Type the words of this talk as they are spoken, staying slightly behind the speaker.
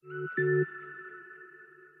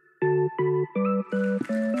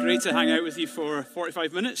great to hang out with you for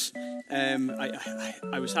 45 minutes.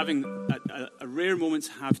 I was having a rare moment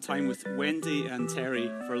to have time with Wendy and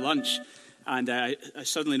Terry for lunch, and I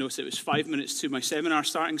suddenly noticed it was 5 minutes to my seminar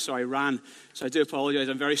starting, so I ran. So I do apologize,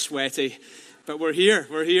 I'm very sweaty, but we're here.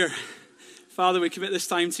 Father, we commit this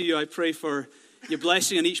time to you. I pray for your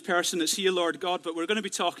blessing on each person that's here, Lord God, but we're going to be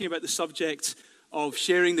talking about the subject of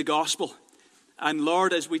sharing the gospel. And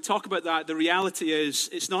Lord, as we talk about that, the reality is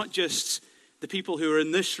it's not just the people who are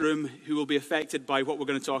in this room who will be affected by what we're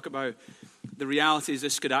going to talk about. The reality is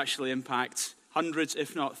this could actually impact hundreds,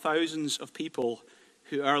 if not thousands of people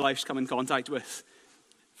who our lives come in contact with.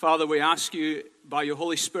 Father, we ask you, by your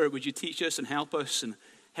Holy Spirit, would you teach us and help us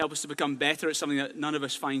to become better at something that none of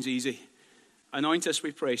us finds easy. Anoint us,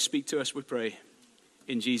 we pray. Speak to us, we pray.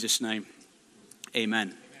 In Jesus' name,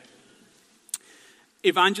 amen.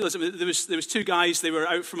 Evangelism, there was two guys, they were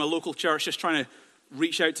out from a local church just trying to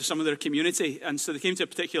reach out to some of their community. And so they came to a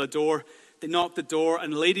particular door. They knocked the door,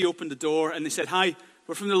 and a lady opened the door, and they said, "Hi,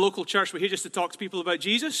 we're from the local church. We're here just to talk to people about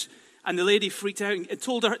Jesus." And the lady freaked out and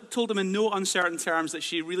told them in no uncertain terms that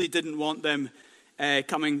she really didn't want them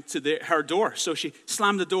coming to her door. So she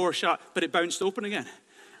slammed the door shut, but it bounced open again.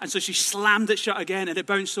 And so she slammed it shut again, and it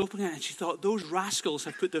bounced open again. And she thought, those rascals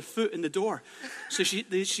have put their foot in the door. So she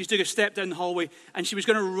took a step down the hallway, and she was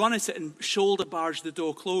going to run at it and shoulder barge the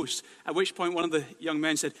door closed. At which point, one of the young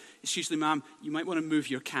men said, "Excuse me, ma'am, you might want to move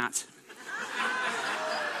your cat."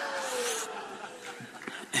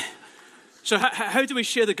 So how do we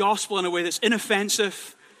share the gospel in a way that's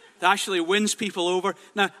inoffensive, that actually wins people over?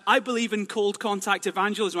 Now, I believe in cold contact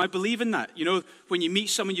evangelism. I believe in that. You know, when you meet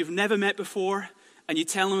someone you've never met before, and you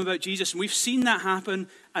tell them about Jesus. And we've seen that happen,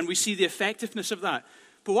 and we see the effectiveness of that.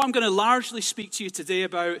 But what I'm going to largely speak to you today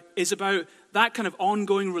is about that kind of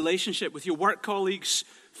ongoing relationship with your work colleagues,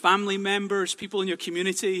 family members, people in your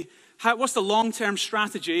community. What's the long-term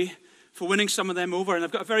strategy for winning some of them over? And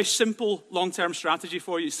I've got a very simple long-term strategy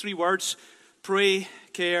for you. It's 3 words: pray,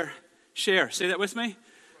 care, share. Say that with me.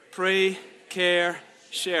 Pray, care,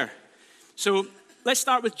 share. So let's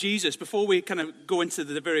start with Jesus before we kind of go into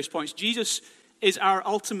the various points. Jesus is our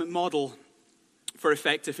ultimate model for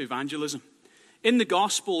effective evangelism. In the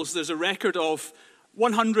Gospels, there's a record of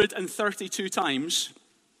 132 times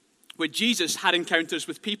where Jesus had encounters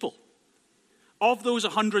with people. Of those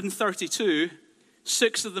 132,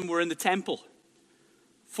 6 of them were in the temple.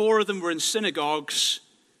 4 of them were in synagogues,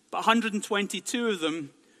 but 122 of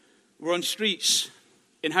them were on streets,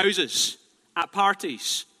 in houses, at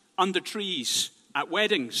parties, under trees, at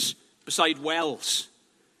weddings, beside wells.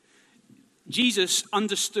 Jesus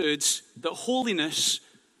understood that holiness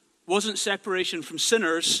wasn't separation from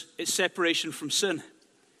sinners, it's separation from sin.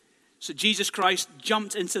 So Jesus Christ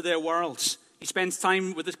jumped into their worlds. He spends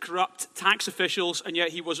time with the corrupt tax officials, and yet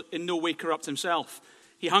he was in no way corrupt himself.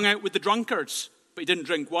 He hung out with the drunkards, but he didn't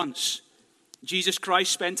drink once. Jesus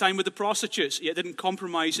Christ spent time with the prostitutes, yet didn't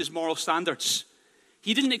compromise his moral standards.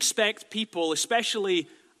 He didn't expect people, especially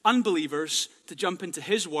unbelievers, to jump into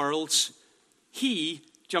his worlds. He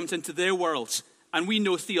jumped into their worlds. And we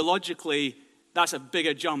know theologically that's a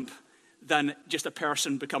bigger jump than just a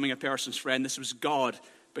person becoming a person's friend. This was God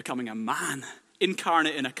becoming a man,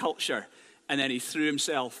 incarnate in a culture. And then he threw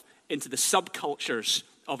himself into the subcultures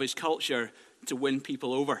of his culture to win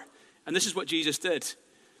people over. And this is what Jesus did.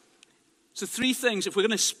 So 3 things, if we're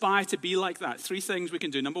going to aspire to be like that, 3 things we can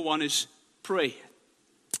do. Number 1 is pray.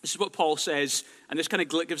 This is what Paul says, and this kind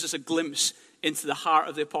of gives us a glimpse into the heart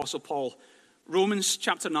of the Apostle Paul. Romans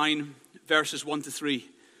chapter 9, verses 1-3.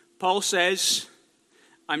 Paul says,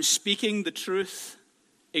 "I'm speaking the truth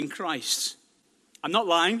in Christ. I'm not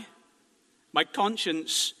lying. My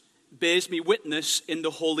conscience bears me witness in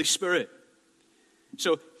the Holy Spirit."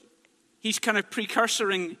 So he's kind of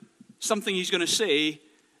precursoring something he's going to say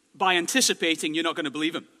by anticipating you're not going to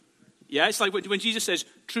believe him. Yeah, it's like when Jesus says,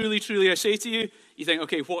 "Truly, truly, I say to you," you think,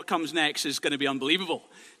 okay, what comes next is going to be unbelievable.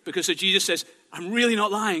 Because so Jesus says, "I'm really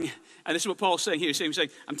not lying." And this is what Paul's saying here. He's saying,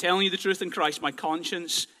 "I'm telling you the truth in Christ. My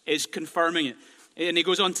conscience is confirming it." And he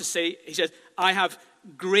goes on to say, he says, "I have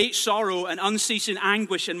great sorrow and unceasing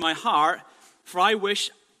anguish in my heart, for I wish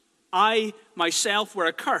I myself were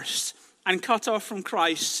accursed and cut off from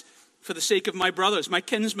Christ for the sake of my brothers, my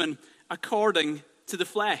kinsmen, according to the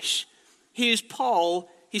flesh." Here's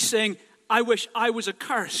Paul. He's saying, I wish I was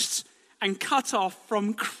accursed and cut off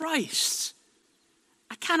from Christ.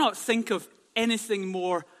 I cannot think of anything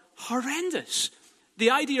more horrendous.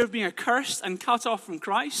 The idea of being accursed and cut off from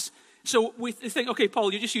Christ. So we think, okay,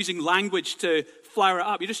 Paul, you're just using language to flower it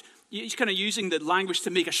up. You're just kind of using the language to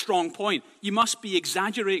make a strong point. You must be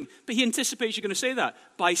exaggerating. But he anticipates you're going to say that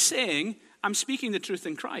by saying, "I'm speaking the truth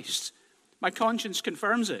in Christ." My conscience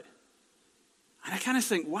confirms it. And I kind of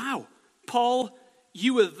think, wow, Paul,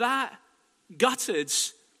 you were that gutted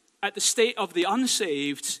at the state of the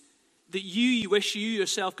unsaved that you wish you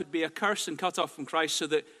yourself could be accursed and cut off from Christ so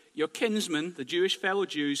that your kinsmen, the Jewish fellow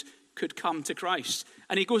Jews, could come to Christ.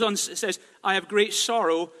 And he goes on and says, I have great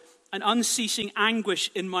sorrow and unceasing anguish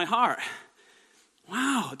in my heart.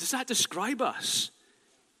 Wow, does that describe us?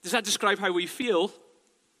 Does that describe how we feel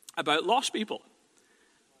about lost people?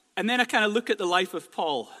 And then I kind of look at the life of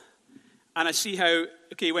Paul, and I see how,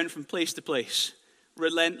 he went from place to place,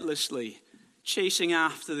 relentlessly, chasing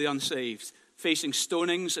after the unsaved, facing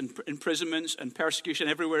stonings and imprisonments and persecution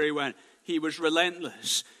everywhere he went. He was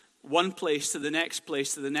relentless, one place to the next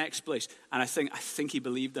place to the next place. And I think he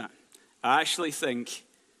believed that. I actually think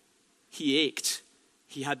he ached.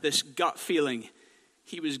 He had this gut feeling.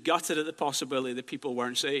 He was gutted at the possibility that people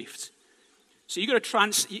weren't saved. So you've got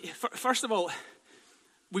to first of all,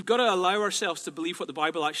 we've got to allow ourselves to believe what the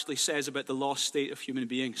Bible actually says about the lost state of human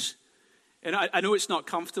beings. And I know it's not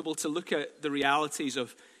comfortable to look at the realities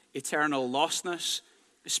of eternal lostness,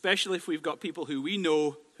 especially if we've got people who we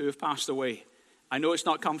know who have passed away. I know it's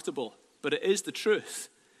not comfortable, but it is the truth.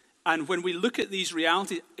 And when we look at these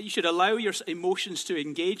realities, you should allow your emotions to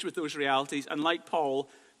engage with those realities and, like Paul,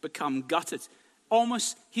 become gutted.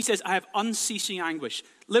 Almost, he says, I have unceasing anguish.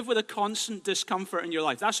 Live with a constant discomfort in your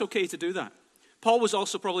life. That's okay to do that. Paul was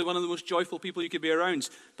also probably one of the most joyful people you could be around,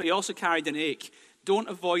 but he also carried an ache. Don't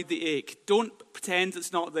avoid the ache. Don't pretend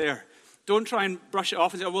it's not there. Don't try and brush it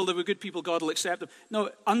off and say, oh, well, they were good people, God will accept them.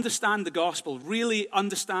 No, understand the gospel. Really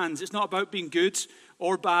understand. It's not about being good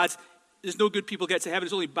or bad. There's no good people get to heaven.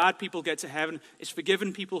 It's only bad people get to heaven. It's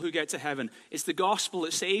forgiven people who get to heaven. It's the gospel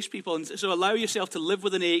that saves people. And so allow yourself to live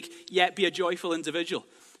with an ache, yet be a joyful individual.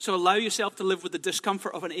 So allow yourself to live with the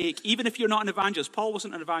discomfort of an ache, even if you're not an evangelist. Paul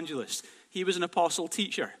wasn't an evangelist. He was an apostle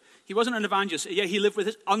teacher. He wasn't an evangelist, yet he lived with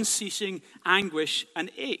his unceasing anguish and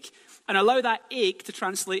ache. And allow that ache to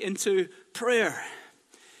translate into prayer.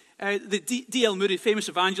 The D.L. Moody, famous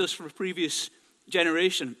evangelist from a previous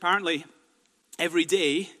generation, apparently every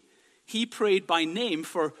day he prayed by name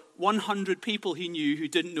for 100 people he knew who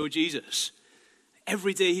didn't know Jesus.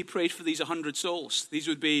 Every day he prayed for these 100 souls. These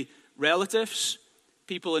would be relatives,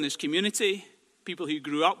 people in his community, people he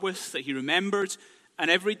grew up with that he remembered.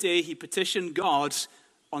 And every day he petitioned God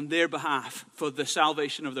on their behalf for the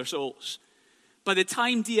salvation of their souls. By the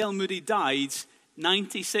time D.L. Moody died,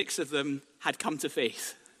 96 of them had come to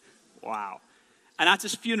faith. Wow. And at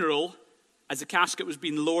his funeral, as the casket was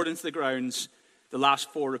being lowered into the grounds, the last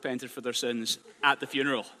 4 repented for their sins at the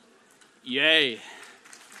funeral. Yay.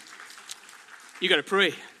 You got to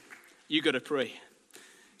pray. You got to pray.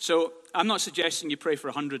 So I'm not suggesting you pray for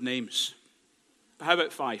 100 names. But how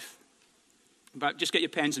about 5? Just get your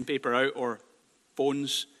pens and paper out or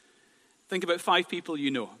phones. Think about 5 people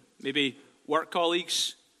you know. Maybe work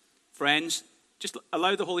colleagues, friends. Just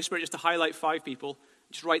allow the Holy Spirit just to highlight 5 people.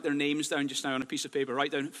 Just write their names down just now on a piece of paper.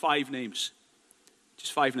 Write down 5 names.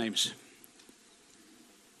 Just 5 names.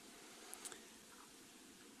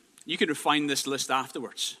 You can refine this list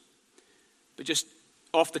afterwards. But just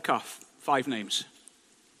off the cuff, 5 names.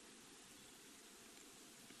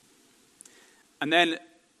 And then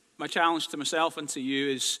my challenge to myself and to you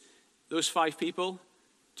is those 5 people,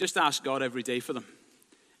 just ask God every day for them.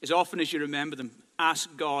 As often as you remember them, ask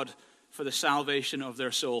God for the salvation of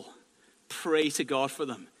their soul. Pray to God for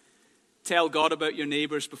them. Tell God about your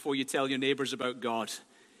neighbors before you tell your neighbors about God.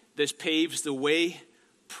 This paves the way.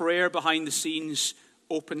 Prayer behind the scenes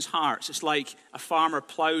opens hearts. It's like a farmer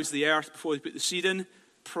plows the earth before they put the seed in.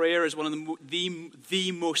 Prayer is one of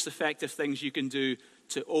the most effective things you can do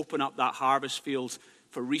to open up that harvest field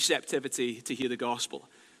for receptivity to hear the gospel.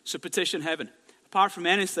 So petition heaven. Apart from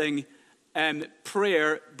anything,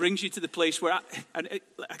 prayer brings you to the place where,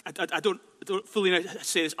 I don't fully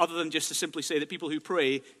say this other than just to simply say that people who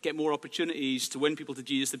pray get more opportunities to win people to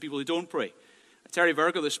Jesus than people who don't pray. Terry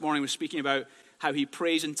Virgo this morning was speaking about how he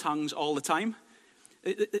prays in tongues all the time.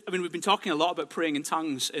 I mean, we've been talking a lot about praying in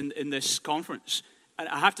tongues in this conference. And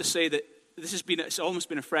I have to say that it's almost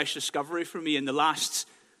been a fresh discovery for me in the last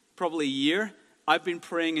probably year. I've been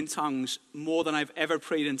praying in tongues more than I've ever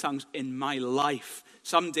prayed in tongues in my life.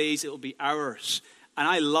 Some days it'll be hours. And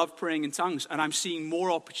I love praying in tongues. And I'm seeing more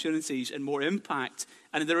opportunities and more impact.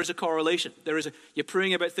 And there is a correlation. You're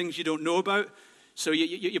praying about things you don't know about. So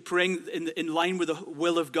you're praying in line with the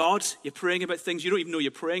will of God. You're praying about things you don't even know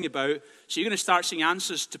you're praying about. So you're going to start seeing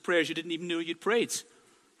answers to prayers you didn't even know you'd prayed.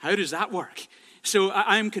 How does that work? So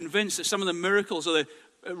I'm convinced that some of the miracles or the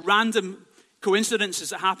random coincidences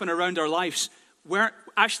that happen around our lives, weren't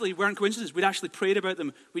coincidences. We'd actually prayed about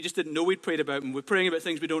them. We just didn't know we'd prayed about them. We're praying about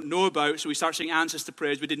things we don't know about, so we start seeing answers to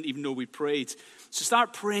prayers we didn't even know we prayed. So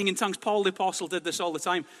start praying in tongues. Paul the Apostle did this all the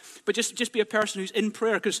time. But just be a person who's in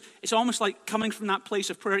prayer, because it's almost like coming from that place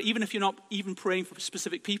of prayer, even if you're not even praying for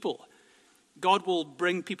specific people. God will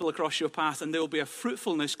bring people across your path, and there will be a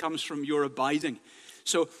fruitfulness comes from your abiding.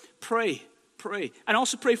 So pray. And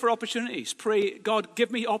also pray for opportunities. Pray, God,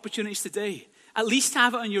 give me opportunities today. At least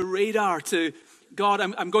have it on your radar to, God,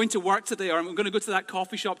 I'm going to work today, or I'm going to go to that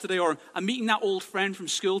coffee shop today, or I'm meeting that old friend from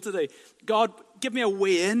school today. God, give me a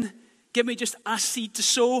way in. Give me just a seed to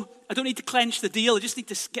sow. I don't need to clench the deal. I just need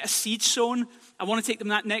to get a seed sown. I want to take them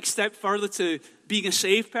that next step further to being a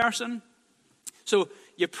saved person. So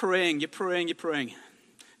you're praying. In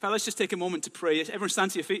fact, let's just take a moment to pray. Everyone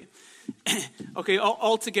stand to your feet. Okay,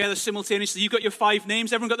 all together simultaneously. You've got your 5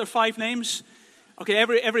 names. Everyone got their 5 names? Okay,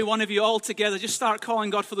 every one of you all together, just start calling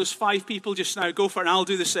God for those 5 people just now. Go for it, and I'll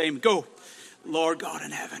do the same. Go. Lord God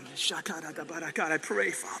in heaven, I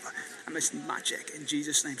pray, Father, I miss Magic in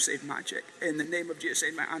Jesus' name. Save Magic in the name of Jesus.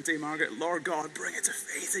 Save my Auntie Margaret. Lord God, bring it to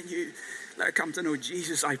faith in you. Let her come to know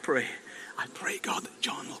Jesus, I pray. I pray, God, that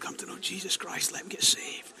John will come to know Jesus Christ. Let him get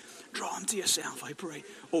saved. Draw him to yourself, I pray.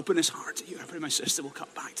 Open his heart to you. I pray my sister will come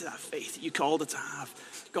back to that faith that you called her to have.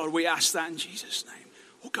 God, we ask that in Jesus' name.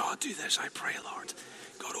 Oh, God, do this, I pray, Lord.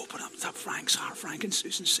 God, open up Frank's heart. Frank and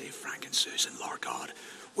Susan, save Frank and Susan, Lord God.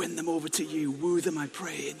 Win them over to you. Woo them, I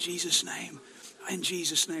pray, in Jesus' name. In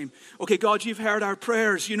Jesus' name. Okay, God, you've heard our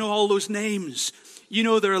prayers. You know all those names. You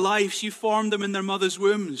know their lives. You formed them in their mother's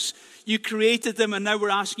wombs. You created them, and now we're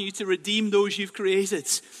asking you to redeem those you've created.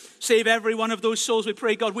 Save every one of those souls, we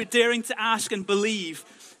pray, God. We're daring to ask and believe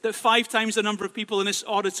that 5 times the number of people in this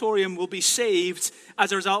auditorium will be saved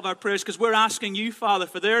as a result of our prayers, because we're asking you, Father,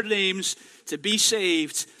 for their names to be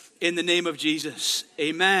saved in the name of Jesus.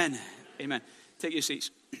 Amen. Amen. Take your seats.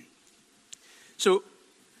 So,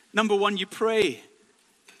 number 1, you pray.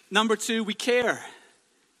 Number 2, we care.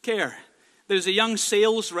 Care. There's a young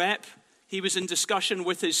sales rep. He was in discussion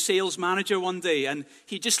with his sales manager one day, and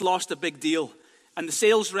he just lost a big deal. And the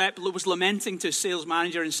sales rep was lamenting to his sales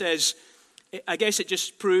manager and says, I guess it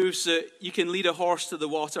just proves that you can lead a horse to the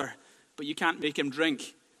water, but you can't make him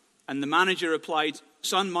drink. And the manager replied,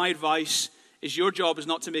 son, my advice is your job is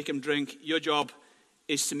not to make him drink. Your job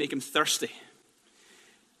is to make him thirsty.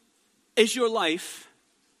 Is your life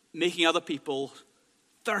making other people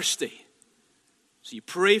thirsty? So you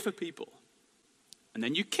pray for people, and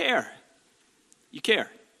then you care. You care.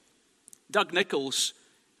 Doug Nichols,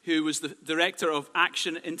 who was the director of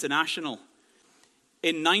Action International,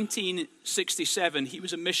 in 1967, he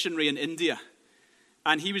was a missionary in India.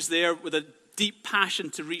 And he was there with a deep passion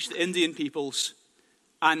to reach the Indian peoples.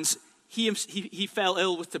 And he fell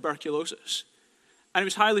ill with tuberculosis. And it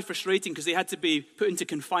was highly frustrating because they had to be put into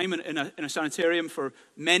confinement in a sanitarium for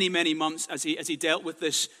many, many months as he dealt with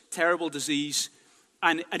this terrible disease.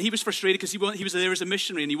 And he was frustrated because he was there as a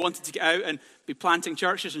missionary and he wanted to get out and be planting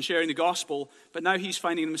churches and sharing the gospel. But now he's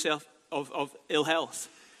finding himself of ill health.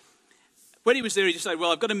 When he was there, he decided,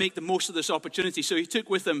 well, I've got to make the most of this opportunity. So he took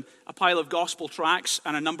with him a pile of gospel tracts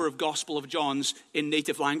and a number of Gospel of John's in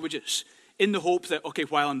native languages, in the hope that, okay,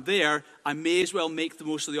 while I'm there, I may as well make the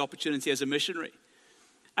most of the opportunity as a missionary.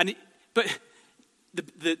 But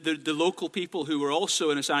the local people who were also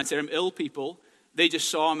in a sanitarium, ill people, they just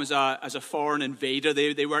saw him as a foreign invader.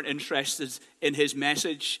 They weren't interested in his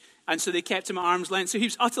message. And so they kept him at arm's length. So he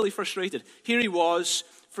was utterly frustrated. Here he was,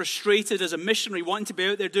 frustrated as a missionary, wanting to be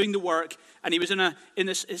out there doing the work. And he was in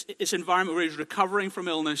this environment where he was recovering from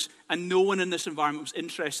illness. And no one in this environment was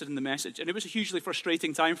interested in the message. And it was a hugely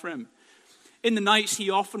frustrating time for him. In the nights, he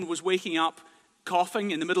often was waking up,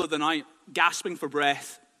 coughing in the middle of the night, gasping for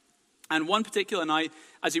breath. And one particular night,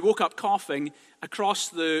 as he woke up coughing, across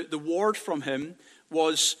the ward from him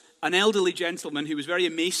was an elderly gentleman who was very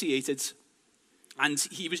emaciated. And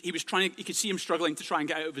he could see him struggling to try and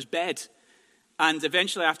get out of his bed. And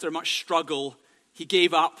eventually, after much struggle, he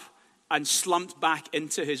gave up and slumped back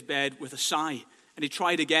into his bed with a sigh. And he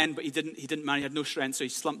tried again, but he didn't manage. He had no strength, so he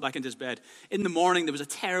slumped back into his bed. In the morning, there was a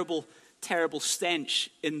terrible, terrible stench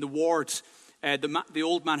in the ward. The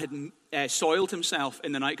old man had soiled himself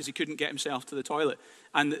in the night because he couldn't get himself to the toilet.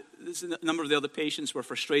 And a number of the other patients were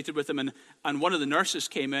frustrated with him. And one of the nurses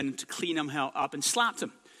came in to clean him up and slapped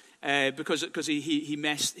him because he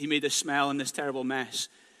made this smell and this terrible mess.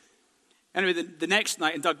 Anyway, the next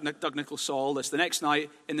night, and Doug Nichols saw all this, the next night,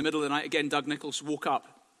 in the middle of the night, again, Doug Nichols woke up,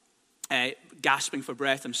 gasping for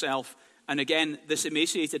breath himself. And again, this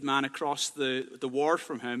emaciated man across the ward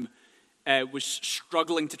from him was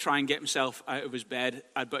struggling to try and get himself out of his bed,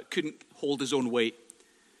 but couldn't hold his own weight.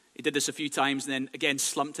 He did this a few times and then again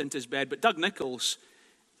slumped into his bed. But Doug Nichols,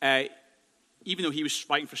 even though he was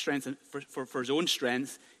fighting for strength and for his own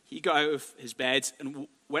strength, he got out of his bed and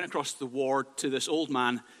went across the ward to this old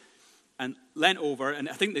man and leant over. And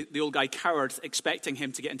I think the old guy cowered, expecting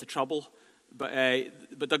him to get into trouble. But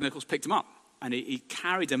Doug Nichols picked him up and he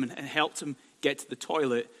carried him and helped him get to the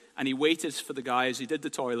toilet. And he waited for the guy as he did the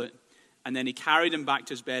toilet. And then he carried him back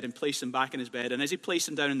to his bed and placed him back in his bed. And as he placed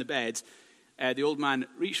him down in the bed, the old man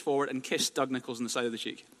reached forward and kissed Doug Nichols on the side of the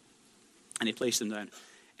cheek. And he placed him down.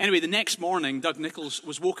 Anyway, the next morning, Doug Nichols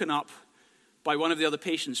was woken up by one of the other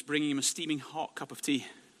patients bringing him a steaming hot cup of tea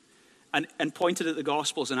and pointed at the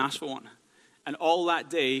Gospels and asked for one. And all that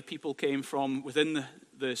day, people came from within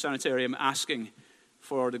the sanitarium asking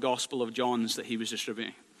for the Gospel of John's that he was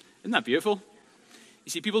distributing. Isn't that beautiful?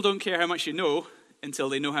 You see, people don't care how much you know until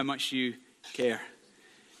they know how much you care.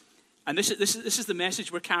 And this is the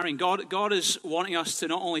message we're carrying. God is wanting us to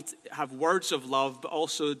not only have words of love, but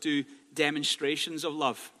also do demonstrations of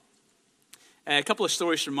love. A couple of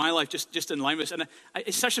stories from my life, just in line with this. And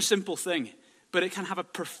it's such a simple thing, but it can have a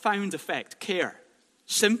profound effect. Care.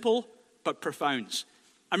 Simple, but profound.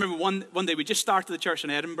 I remember one day we just started the church in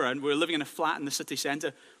Edinburgh, and we were living in a flat in the city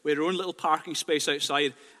centre. We had our own little parking space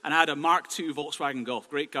outside, and I had a Mark II Volkswagen Golf,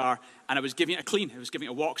 great car, and I was giving it a clean. I was giving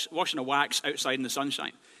it a wash and a wax outside in the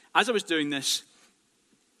sunshine. As I was doing this,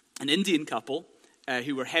 an Indian couple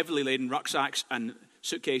who were heavily laden rucksacks and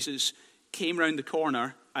suitcases came round the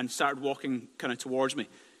corner and started walking kind of towards me.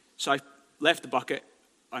 So I left the bucket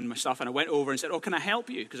and my stuff, and I went over and said, "Oh, can I help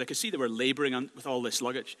you?" Because I could see they were laboring with all this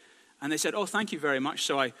luggage. And they said, "Oh, thank you very much."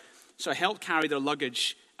 So I helped carry their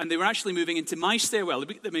luggage, and they were actually moving into my stairwell. I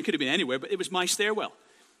mean, it could have been anywhere, but it was my stairwell.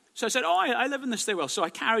 So I said, "Oh, I live in the stairwell." So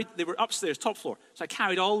they were upstairs, top floor. So I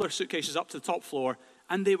carried all their suitcases up to the top floor,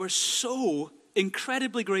 and they were so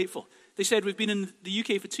incredibly grateful. They said, "We've been in the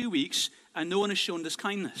UK for 2 weeks, and no one has shown this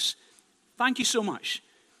kindness. Thank you so much."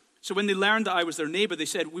 So when they learned that I was their neighbor, they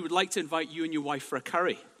said, "We would like to invite you and your wife for a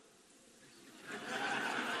curry."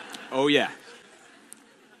 Oh, yeah.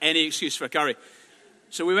 Any excuse for a curry.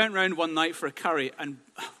 So we went round one night for a curry, and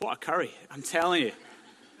what a curry, I'm telling you.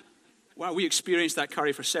 Well, we experienced that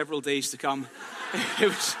curry for several days to come. It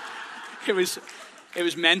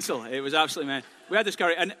was mental. It was absolutely mental. We had this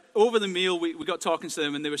curry, and over the meal, we got talking to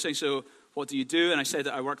them, and they were saying, "So what do you do?" And I said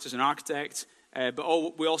that I worked as an architect,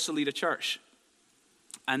 but we also lead a church.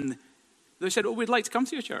 And they said, "Oh, we'd like to come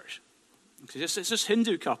to your church." It's this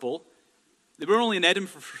Hindu couple. They were only in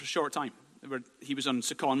Edinburgh for a short time. He was on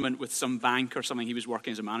secondment with some bank or something. He was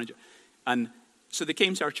working as a manager. And so they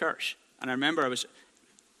came to our church. And I remember I was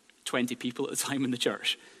 20 people at the time in the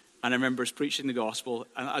church. And I remember us preaching the gospel.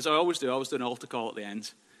 And as I always do an altar call at the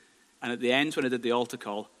end. And at the end, when I did the altar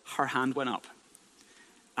call, her hand went up.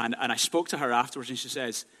 And I spoke to her afterwards, and she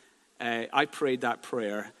says, "I prayed that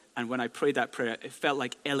prayer. And when I prayed that prayer, it felt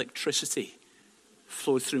like electricity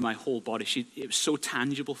flowed through my whole body." It was so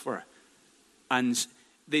tangible for her. And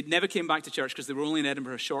they never came back to church because they were only in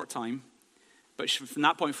Edinburgh a short time. But from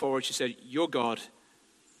that point forward, she said, "Your God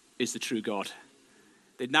is the true God."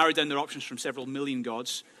 They'd narrowed down their options from several million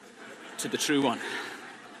gods to the true one.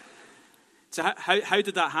 So how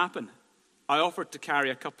did that happen? I offered to carry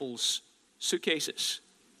a couple's suitcases.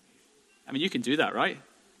 I mean, you can do that, right?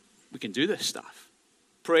 We can do this stuff.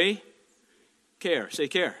 Pray, care. Say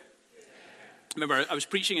care. I remember I was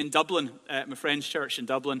preaching in Dublin, at my friend's church in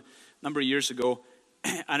Dublin, a number of years ago.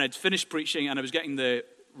 And I'd finished preaching, and I was getting the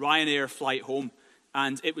Ryanair flight home,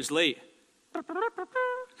 and it was late.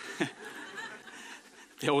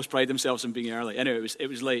 They always pride themselves on being early. Anyway, it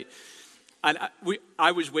was late. And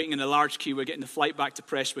I was waiting in a large queue. We were getting the flight back to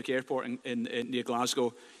Prestwick Airport in near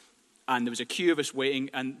Glasgow, and there was a queue of us waiting,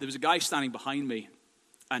 and there was a guy standing behind me,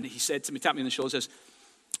 and he said to me, tapped me on the shoulder, says,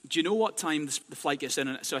 "Do you know what time the flight gets in?"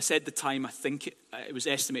 And so I said the time. I think it was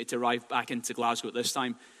estimated to arrive back into Glasgow at this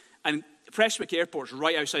time. And Prestwick Airport's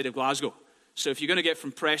right outside of Glasgow. So if you're going to get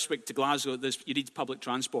from Prestwick to Glasgow, you need public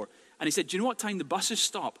transport. And he said, "Do you know what time the buses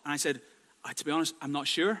stop?" And I said, "To be honest, I'm not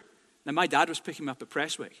sure." Now, my dad was picking me up at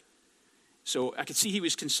Prestwick. So I could see he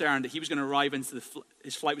was concerned that he was going to arrive into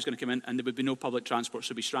his flight was going to come in, and there would be no public transport, so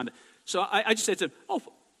he'd be stranded. So I just said to him, "Oh,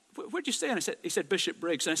 where'd you stay?" And he said, "Bishop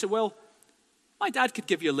Briggs." And I said, "Well, my dad could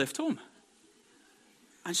give you a lift home."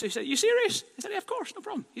 And so he said, "You serious?" I said, "Yeah, of course, no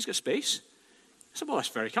problem. He's got space." I said, "Well, that's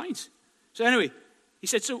very kind." So anyway, he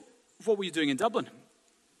said, "So what were you doing in Dublin?"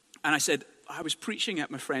 And I said, "I was preaching at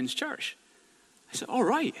my friend's church." I said, "All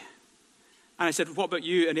right." And I said, "What about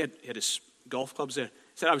you?" And he had his golf clubs there. He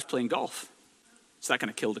said, "I was playing golf." So that kind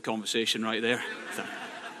of killed the conversation right there.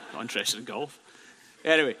 Not interested in golf.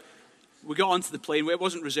 Anyway, we got onto the plane. It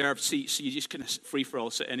wasn't reserved seats, so you just kind of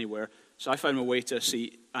free-for-all sit anywhere. So I found my way to a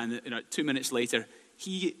seat, and 2 minutes later,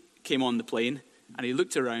 he came on the plane, and he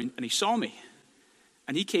looked around, and he saw me.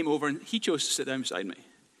 And he came over, and he chose to sit down beside me.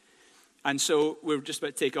 And so we were just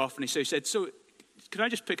about to take off, and he said, so could I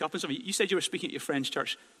just pick up on something? You said you were speaking at your friend's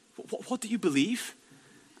church. What do you believe?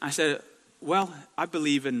 I said, well, I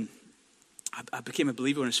became a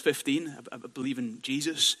believer when I was 15. I believe in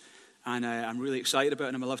Jesus, and I'm really excited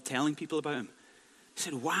about him. I love telling people about him. He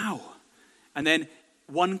said, wow. And then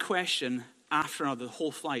one question after another, the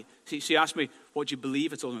whole flight. So he asked me, what do you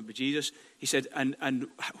believe? I told him about Jesus. He said, and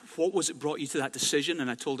what was it brought you to that decision?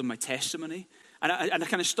 And I told him my testimony. And I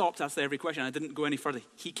kind of stopped after every question. I didn't go any further.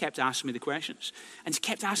 He kept asking me the questions. And he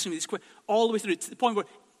kept asking me these questions all the way through to the point where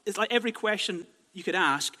it's like every question you could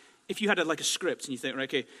ask, if you had a script and you think, right,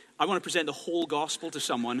 okay, I want to present the whole gospel to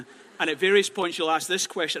someone, and at various points you'll ask this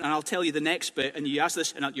question, and I'll tell you the next bit, and you ask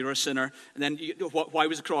this, and you're a sinner, and then why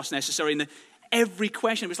was the cross necessary? And every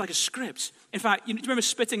question, it was like a script. In fact, do you remember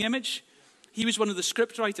Spitting Image? He was one of the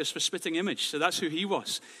script writers for Spitting Image, so that's who he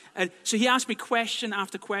was. And so he asked me question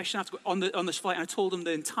after question on this flight, and I told him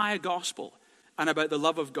the entire gospel and about the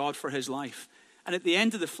love of God for his life. And at the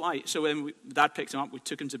end of the flight, so when Dad picked him up, we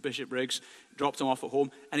took him to Bishopbriggs, dropped him off at home,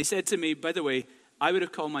 and he said to me, by the way, I would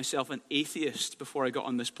have called myself an atheist before I got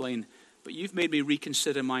on this plane, but you've made me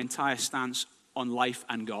reconsider my entire stance on life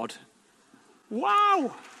and God.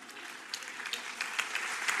 Wow!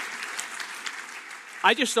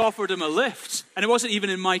 I just offered him a lift, and it wasn't even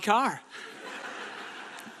in my car.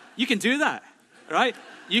 You can do that, right?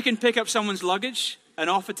 You can pick up someone's luggage and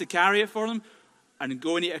offer to carry it for them and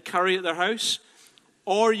go and eat a curry at their house.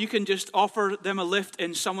 Or you can just offer them a lift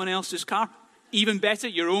in someone else's car. Even better,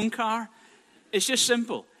 your own car. It's just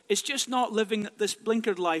simple. It's just not living this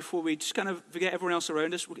blinkered life where we just kind of forget everyone else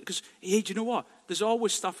around us. Because, hey, do you know what? There's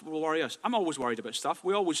always stuff that will worry us. I'm always worried about stuff.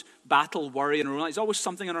 We always battle worry in our lives. There's always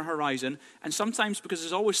something on our horizon. And sometimes, because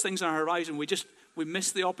there's always things on our horizon, we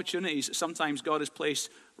miss the opportunities that sometimes God has placed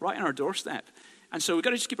right on our doorstep. And so we've got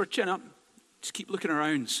to just keep our chin up, just keep looking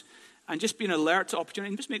around, and just being alert to opportunity,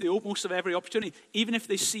 and just make the most of every opportunity, even if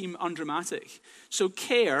they seem undramatic. So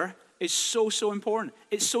care is so important.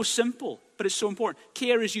 It's so simple, but it's so important.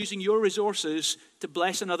 Care is using your resources to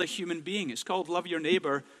bless another human being. It's called love your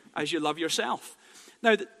neighbor as you love yourself.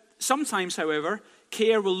 Now, sometimes, however,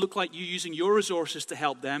 care will look like you using your resources to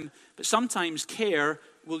help them, but sometimes care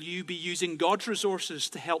will you be using God's resources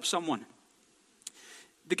to help someone.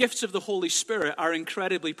 The gifts of the Holy Spirit are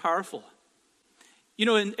incredibly powerful.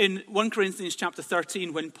 In 1 Corinthians chapter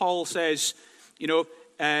 13, when Paul says,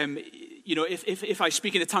 if I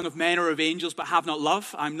speak in the tongue of men or of angels but have not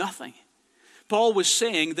love, I'm nothing. Paul was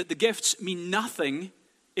saying that the gifts mean nothing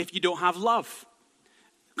if you don't have love.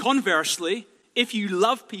 Conversely, if you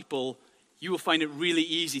love people, you will find it really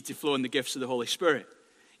easy to flow in the gifts of the Holy Spirit.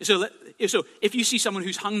 So if you see someone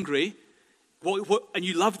who's hungry and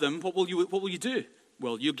you love them, what will you do?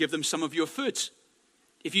 Well, you'll give them some of your food.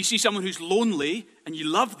 If you see someone who's lonely and you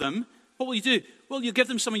love them, what will you do? Well, you'll give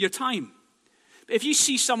them some of your time. But if you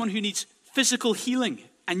see someone who needs physical healing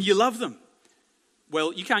and you love them,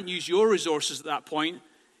 well, you can't use your resources at that point.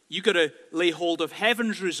 You've got to lay hold of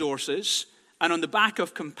heaven's resources, and on the back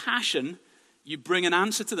of compassion, you bring an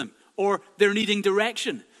answer to them. Or they're needing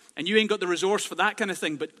direction, and you ain't got the resource for that kind of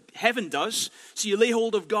thing, but heaven does. So you lay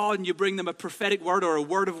hold of God and you bring them a prophetic word or a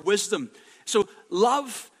word of wisdom. So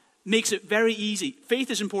love makes it very easy.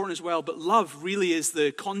 Faith is important as well, but love really is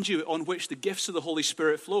the conduit on which the gifts of the Holy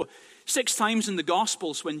Spirit flow. 6 times in the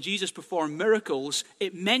Gospels when Jesus performed miracles,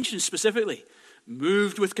 it mentions specifically,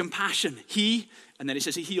 moved with compassion, and then it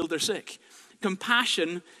says he healed their sick.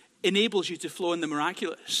 Compassion enables you to flow in the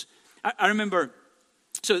miraculous. I remember,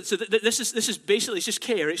 this is basically, it's just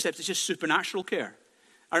care, except it's just supernatural care.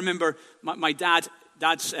 I remember my dad's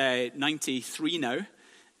 93 now,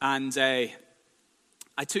 and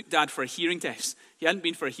I took Dad for a hearing test. He hadn't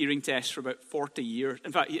been for a hearing test for about 40 years.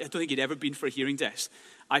 In fact, I don't think he'd ever been for a hearing test.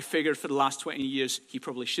 I figured for the last 20 years, he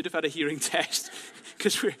probably should have had a hearing test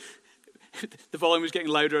because the volume was getting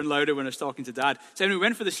louder and louder when I was talking to Dad. So anyway, we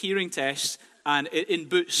went for this hearing test and in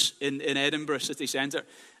Boots in Edinburgh city centre.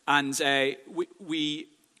 And we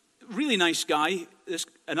really nice guy,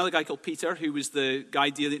 another guy called Peter, who was the guy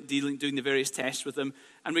doing the various tests with him.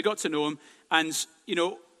 And we got to know him. And,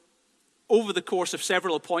 over the course of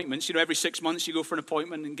several appointments, every 6 months you go for an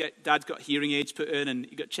appointment and Dad's got hearing aids put in and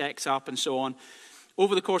you got checks up and so on.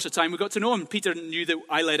 Over the course of time, we got to know him. Peter knew that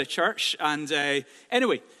I led a church. And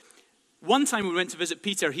anyway, one time we went to visit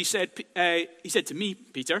Peter, he said to me,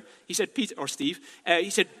 Peter, he said, Peter, or Steve, he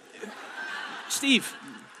said, Steve,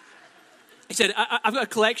 He said, I've got a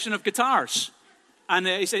collection of guitars. And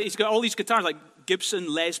he said he's got all these guitars, like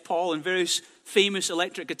Gibson, Les Paul, and various famous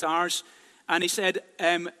electric guitars. And he said,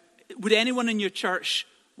 would anyone in your church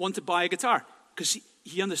want to buy a guitar? Because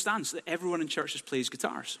he understands that everyone in churches plays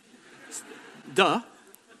guitars. Duh.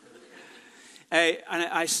 And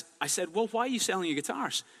I said, well, why are you selling your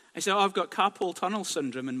guitars? I said, I've got carpal tunnel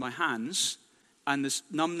syndrome in my hands and this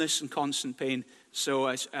numbness and constant pain. So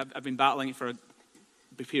I've been battling it for a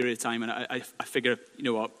big period of time. And I figure, you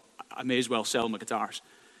know what, I may as well sell my guitars.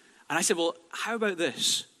 And I said, well, how about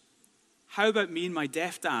this? How about me and my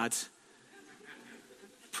deaf dad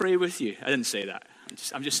pray with you? I didn't say that.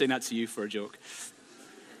 I'm just saying that to you for a joke.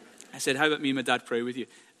 I said, how about me and my dad pray with you?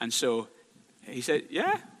 And so he said,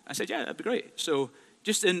 yeah. I said, yeah, that'd be great. So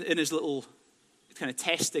just in his little kind of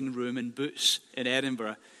testing room in Boots in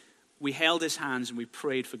Edinburgh, we held his hands and we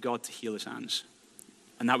prayed for God to heal his hands.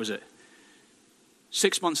 And that was it.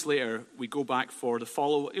 6 months later, we go back for the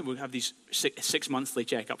follow-up. We have these six monthly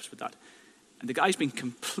checkups with Dad. And the guy's been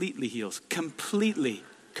completely healed. Completely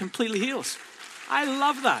healed. I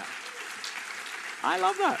love that.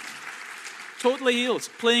 Totally healed.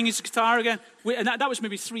 Playing his guitar again. And that was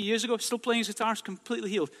maybe 3 years ago. Still playing his guitar, completely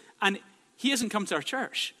healed. And he hasn't come to our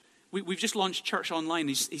church. We've just launched Church Online.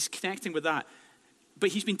 He's connecting with that.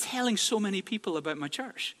 But he's been telling so many people about my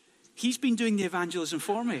church. He's been doing the evangelism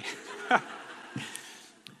for me.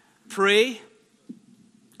 Pray.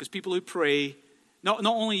 Because people who pray, not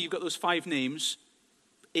only you've got those 5 names,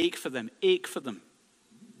 ache for them.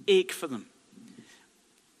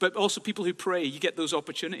 But also people who pray, you get those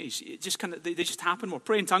opportunities. It just they just happen more.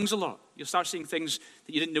 Pray in tongues a lot. You'll start seeing things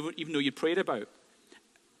that you didn't even know you prayed about.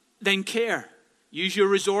 Then care. Use your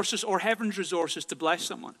resources or heaven's resources to bless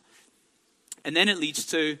someone. And then it leads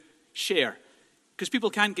to share. Because people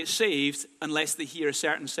can't get saved unless they hear a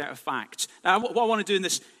certain set of facts. Now, what I want to do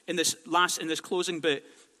in this closing bit,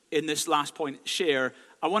 in this last point, share,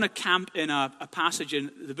 I want to camp in a passage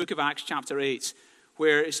in the book of Acts chapter 8,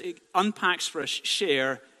 where it unpacks for us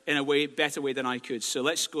share in a better way than I could. So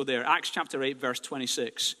let's go there. Acts chapter 8, verse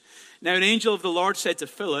 26. Now an angel of the Lord said to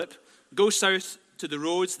Philip, go south to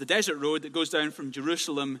the desert road that goes down from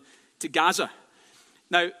Jerusalem to Gaza.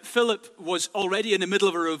 Now, Philip was already in the middle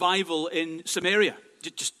of a revival in Samaria,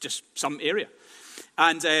 just some area.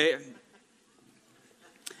 And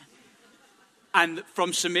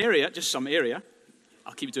from Samaria, just some area,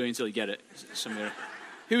 I'll keep doing it until you get it, Samaria.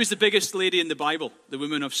 Who is the biggest lady in the Bible? The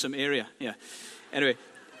woman of Samaria. Yeah. Anyway.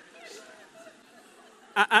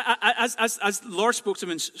 As the Lord spoke to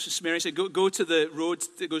him in Samaria, he said, go to the road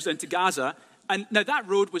that goes down to Gaza. And now that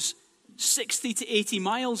road was 60 to 80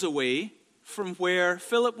 miles away from where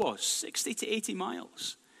Philip was. 60 to 80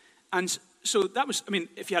 miles. And so that was,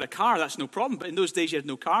 if you had a car, that's no problem. But in those days, you had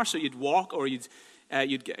no car, so you'd walk or you'd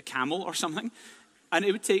get a camel or something. And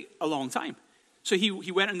it would take a long time. So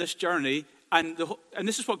he went on this journey. And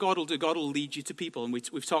this is what God will do. God will lead you to people. And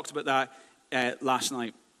we've talked about that last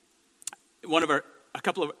night. A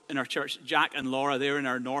couple in our church, Jack and Laura, they're in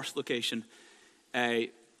our north location.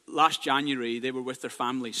 Last January, they were with their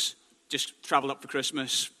families. Just traveled up for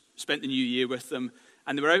Christmas, spent the New Year with them.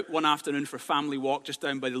 And they were out one afternoon for a family walk just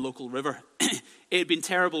down by the local river. It had been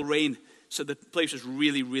terrible rain, so the place was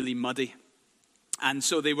really, really muddy. And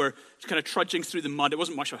so they were kind of trudging through the mud. It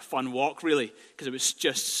wasn't much of a fun walk, really, because it was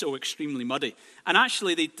just so extremely muddy. And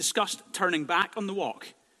actually, they discussed turning back on the walk.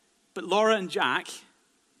 But Laura and Jack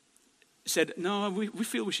said, no, we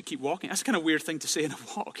feel we should keep walking. That's a kind of weird thing to say in a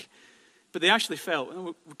walk. But they actually felt,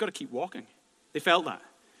 oh, we've got to keep walking. They felt that.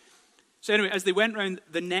 So anyway, as they went round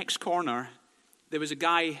the next corner, there was a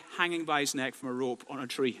guy hanging by his neck from a rope on a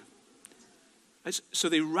tree. So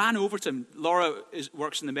they ran over to him. Laura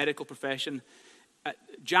works in the medical profession.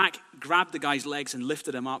 Jack grabbed the guy's legs and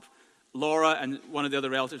lifted him up. Laura and one of the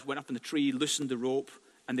other relatives went up in the tree, loosened the rope,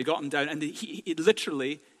 and they got him down. And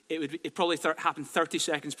it probably happened 30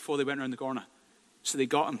 seconds before they went around the corner. So they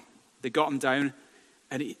got him. They got him down,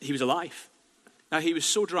 and he was alive. Now, he was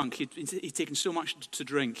so drunk. He'd taken so much to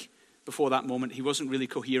drink before that moment. He wasn't really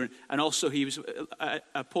coherent. And also, he was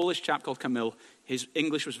a Polish chap called Kamil. His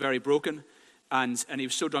English was very broken. And he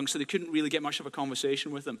was so drunk, so they couldn't really get much of a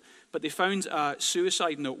conversation with him. But they found a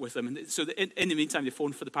suicide note with him. And so in the meantime, they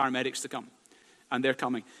phoned for the paramedics to come. And they're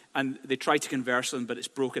coming. And they tried to converse with him, but it's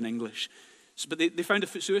broken English. But they found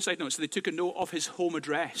a suicide note, so they took a note of his home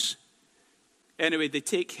address. Anyway, they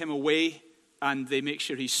take him away, and they make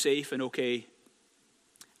sure he's safe and okay.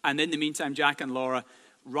 And in the meantime, Jack and Laura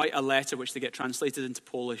write a letter, which they get translated into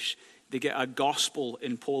Polish. They get a gospel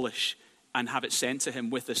in Polish and have it sent to him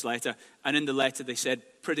with this letter. And in the letter they said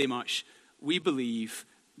pretty much, we believe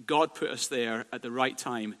God put us there at the right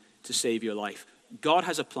time to save your life. God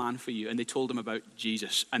has a plan for you. And they told him about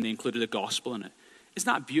Jesus, and they included the gospel in it. Isn't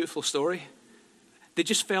that a beautiful story? They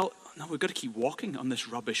just felt, no, we've got to keep walking on this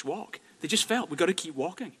rubbish walk. They just felt, we've got to keep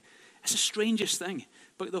walking. It's the strangest thing.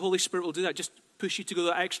 But the Holy Spirit will do that, just push you to go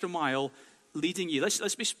that extra mile, leading you.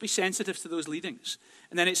 Let's be sensitive to those leadings.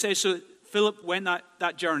 And then it says, so Philip went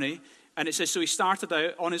that journey, and it says, so he started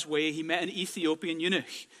out on his way. He met an Ethiopian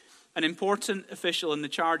eunuch, an important official in the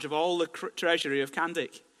charge of all the treasury of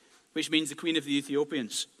Candace, which means the queen of the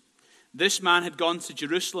Ethiopians. This man had gone to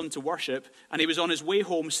Jerusalem to worship, and he was on his way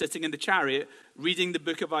home sitting in the chariot reading the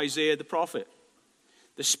book of Isaiah the prophet.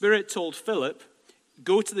 The Spirit told Philip,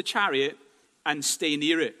 go to the chariot and stay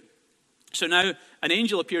near it. So now an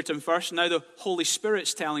angel appeared to him first, and now the Holy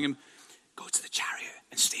Spirit's telling him, go to the chariot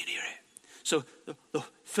and stay near it. So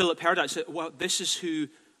Philip heard that and said, well, this is who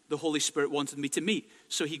the Holy Spirit wanted me to meet.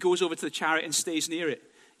 So he goes over to the chariot and stays near it.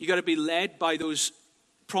 You've got to be led by those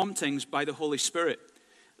promptings by the Holy Spirit.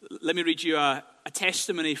 Let me read you a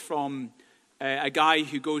testimony from a guy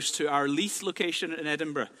who goes to our Leith location in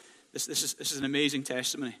Edinburgh. This is an amazing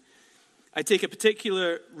testimony. I take a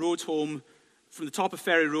particular road home from the top of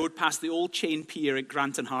Ferry Road past the old chain pier at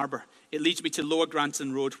Granton Harbour. It leads me to Lower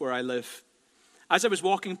Granton Road where I live. As I was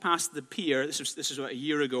walking past the pier, this is about a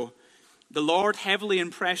year ago, the Lord heavily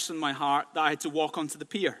impressed on my heart that I had to walk onto the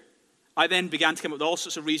pier. I then began to come up with all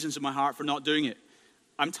sorts of reasons in my heart for not doing it.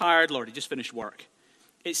 I'm tired, Lord. I just finished work.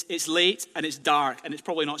 It's late and it's dark and it's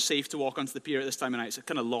probably not safe to walk onto the pier at this time of night. It's a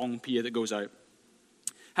kind of long pier that goes out.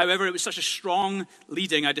 However, it was such a strong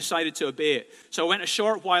leading, I decided to obey it. So I went a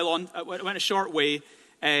short way,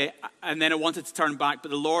 and then I wanted to turn back,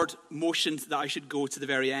 but the Lord motioned that I should go to the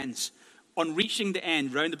very ends. On reaching the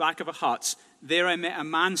end, round the back of a hut, there I met a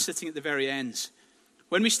man sitting at the very ends.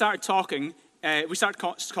 When we started talking, having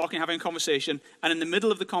a conversation, and in the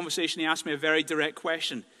middle of the conversation, he asked me a very direct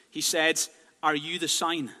question. He said, are you the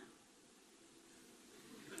sign?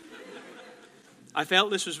 I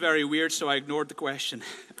felt this was very weird, so I ignored the question.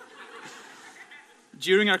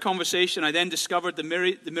 During our conversation, I then discovered the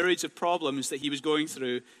myriads of problems that he was going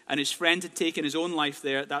through, and his friend had taken his own life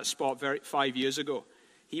there at that spot 5 years ago.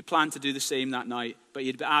 He planned to do the same that night, but he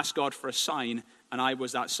had asked God for a sign, and I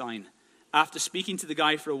was that sign. After speaking to the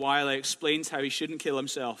guy for a while, I explained how he shouldn't kill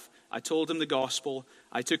himself. I told him the gospel,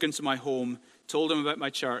 I took him to my home, told him about my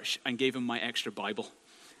church, and gave him my extra Bible.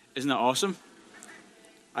 Isn't that awesome?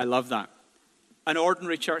 I love that. An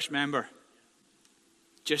ordinary church member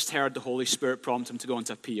just heard the Holy Spirit prompt him to go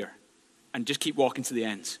onto a pier and just keep walking to the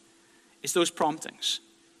end. It's those promptings.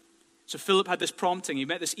 So Philip had this prompting. He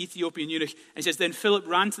met this Ethiopian eunuch. And he says, then Philip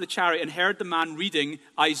ran to the chariot and heard the man reading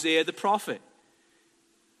Isaiah the prophet.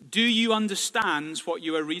 Do you understand what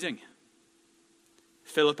you are reading?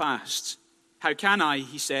 Philip asked. How can I,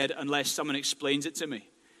 he said, unless someone explains it to me?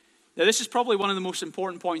 Now this is probably one of the most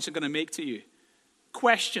important points I'm going to make to you.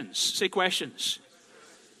 Questions. Say questions.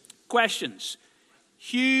 Questions.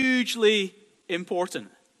 Hugely important.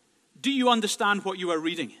 Do you understand what you are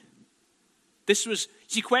reading?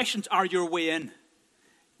 Questions are your way in.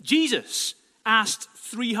 Jesus asked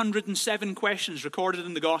 307 questions recorded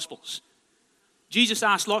in the Gospels. Jesus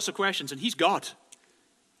asked lots of questions, and he's God.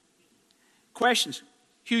 Questions,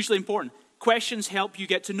 hugely important. Questions help you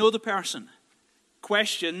get to know the person.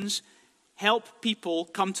 Questions help people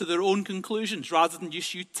come to their own conclusions rather than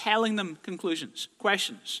just you telling them conclusions.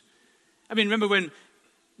 Questions. I mean, remember when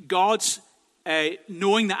God's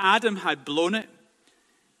knowing that Adam had blown it,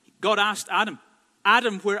 God asked Adam,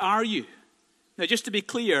 Adam, where are you? Now, just to be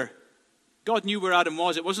clear, God knew where Adam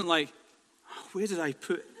was. It wasn't like, where did I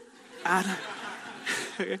put Adam?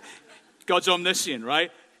 God's omniscient,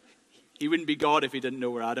 right? He wouldn't be God if he didn't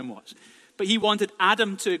know where Adam was. But he wanted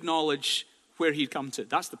Adam to acknowledge where he'd come to.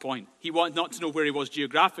 That's the point. He wanted not to know where he was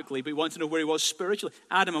geographically, but he wanted to know where he was spiritually.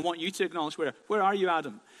 Adam, I want you to acknowledge where are you,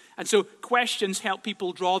 Adam? And so questions help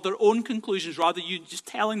people draw their own conclusions rather than you just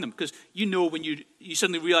telling them. Because you know when you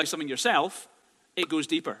suddenly realize something yourself, it goes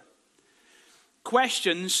deeper.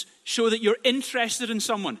 Questions show that you're interested in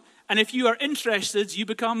someone. And if you are interested, you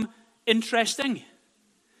become interesting.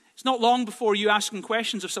 It's not long before you asking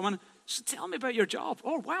questions of someone, so tell me about your job.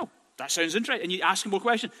 Oh, wow, that sounds interesting. And you ask them more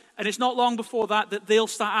questions. And it's not long before that they'll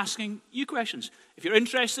start asking you questions. If you're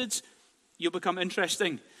interested, you'll become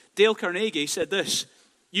interesting. Dale Carnegie said this,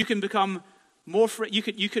 you can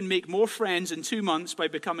make more friends in 2 months by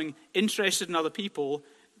becoming interested in other people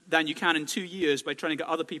than you can in 2 years by trying to get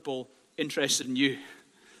other people interested in you.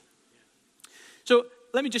 So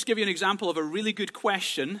let me just give you an example of a really good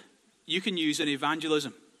question you can use in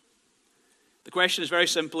evangelism. The question is very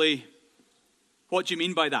simply, what do you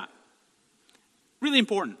mean by that? Really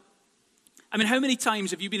important. I mean, how many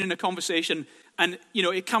times have you been in a conversation and,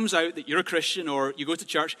 it comes out that you're a Christian or you go to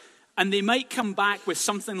church, and they might come back with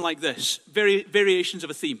something like this, variations of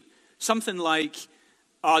a theme. Something like,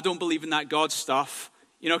 oh, I don't believe in that God stuff.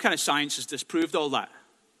 Kind of science has disproved all that.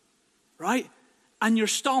 Right? And you're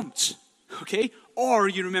stomped, okay? Or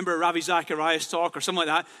you remember a Ravi Zacharias talk or something like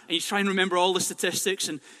that, and you try and remember all the statistics.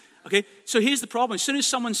 Okay? So here's the problem. As soon as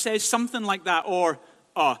someone says something like that, or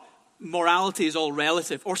morality is all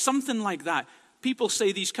relative, or something like that, people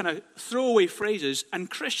say these kind of throwaway phrases, and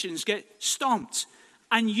Christians get stomped.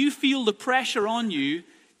 And you feel the pressure on you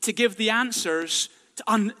to give the answers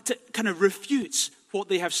to kind of refute what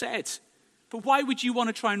they have said. But why would you want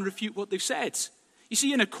to try and refute what they've said? You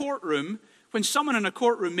see, in a courtroom, when someone in a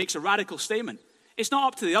courtroom makes a radical statement, it's not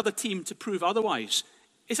up to the other team to prove otherwise.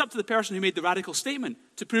 It's up to the person who made the radical statement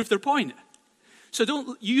to prove their point. So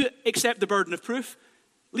don't you accept the burden of proof.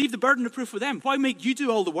 Leave the burden of proof with them. Why make you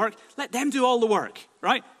do all the work? Let them do all the work,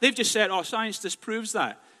 right? They've just said, oh, science disproves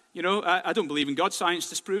that. I don't believe in God. Science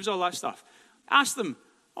disproves all that stuff. Ask them,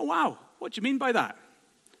 oh, wow, what do you mean by that?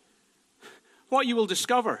 What you will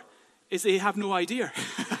discover is they have no idea.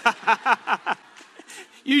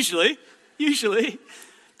 Usually,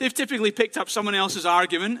 they've typically picked up someone else's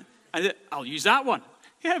argument, and I'll use that one.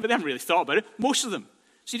 Yeah, but they haven't really thought about it, most of them.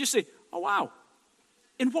 So you just say, oh, wow,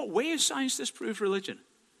 in what way has science disproved religion?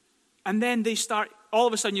 And then they start, all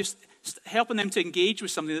of a sudden, you're helping them to engage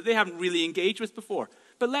with something that they haven't really engaged with before.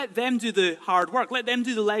 But let them do the hard work. Let them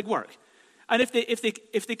do the legwork. And if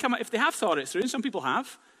they have thought it through, and some people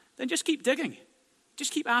have, then just keep digging.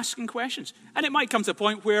 Just keep asking questions. And it might come to a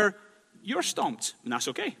point where you're stomped, and that's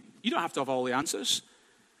okay. You don't have to have all the answers.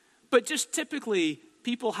 But just typically,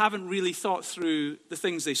 people haven't really thought through the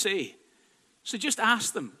things they say. So just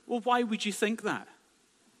ask them, well, why would you think that?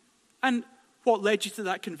 And what led you to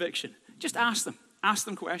that conviction? Just ask them. Ask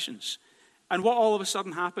them questions. And what all of a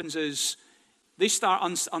sudden happens is they start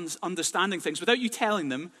understanding things. Without you telling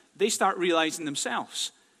them, they start realizing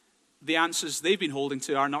themselves the answers they've been holding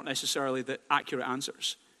to are not necessarily the accurate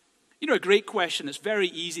answers. A great question that's very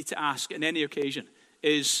easy to ask in any occasion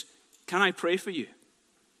is, can I pray for you?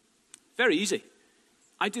 Very easy.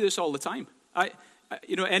 I do this all the time.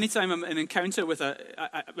 Anytime I'm in an encounter with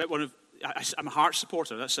I'm a Hearts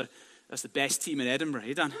supporter. That's the best team in Edinburgh.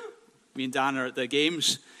 Hey, Dan? Me and Dan are at the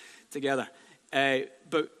games together.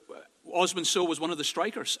 But Osman Sow was one of the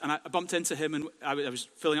strikers, and I bumped into him, and I was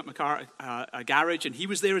filling up my car at a garage, and he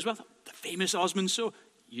was there as well. The famous Osman Sow.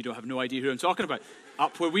 You don't have no idea who I'm talking about.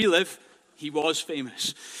 Up where we live, he was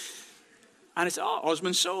famous. And it's,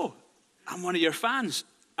 Osman Sow, I'm one of your fans.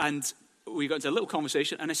 And we got into a little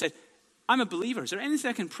conversation, and I said, I'm a believer. Is there anything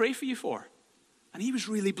I can pray for you for? And he was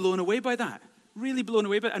really blown away by that. Really blown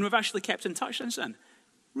away by it. And we've actually kept in touch since then.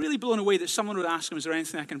 Really blown away that someone would ask him, is there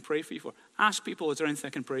anything I can pray for you for? Ask people, is there anything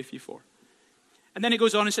I can pray for you for? And then it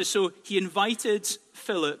goes on and says, so he invited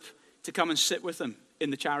Philip to come and sit with him in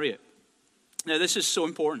the chariot. Now, this is so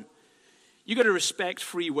important. You've got to respect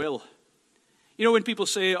free will. When people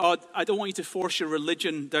say, oh, I don't want you to force your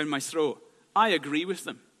religion down my throat. I agree with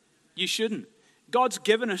them. You shouldn't. God's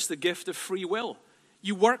given us the gift of free will.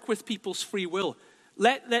 You work with people's free will.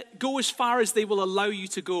 Let go as far as they will allow you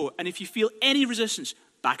to go. And if you feel any resistance,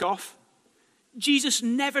 back off. Jesus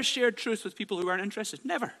never shared truth with people who weren't interested.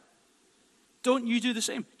 Never. Don't you do the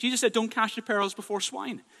same. Jesus said, don't cast your pearls before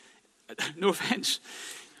swine. No offense.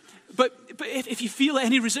 But if you feel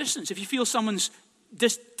any resistance, if you feel someone's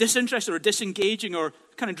disinterested or disengaging or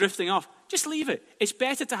kind of drifting off, just leave it. It's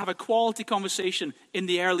better to have a quality conversation in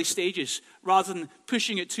the early stages rather than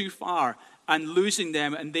pushing it too far and losing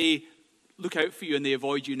them and they look out for you and they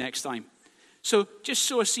avoid you next time. So just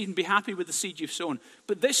sow a seed and be happy with the seed you've sown.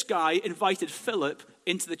 But this guy invited Philip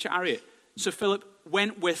into the chariot. So Philip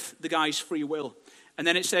went with the guy's free will. And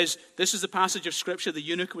then it says, this is the passage of scripture the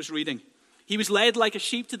eunuch was reading. He was led like a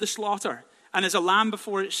sheep to the slaughter, and as a lamb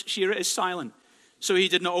before its shearer is silent, so he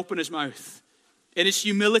did not open his mouth. In his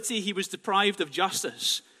humility he was deprived of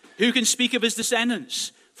justice. Who can speak of his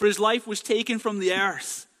descendants? For his life was taken from the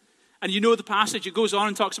earth. And you know the passage, it goes on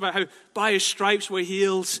and talks about how by his stripes we're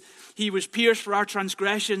healed. He was pierced for our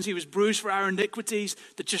transgressions. He was bruised for our iniquities.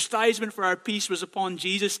 The chastisement for our peace was upon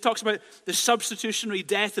Jesus. It talks about the substitutionary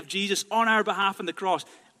death of Jesus on our behalf on the cross.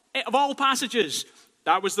 Of all passages,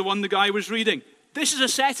 that was the one the guy was reading. This is a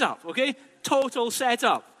setup, okay? Total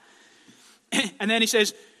setup. And then he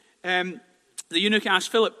says, the eunuch asked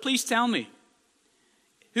Philip, please tell me,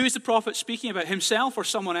 who is the prophet speaking about, himself or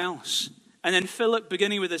someone else? And then Philip,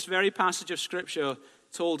 beginning with this very passage of scripture,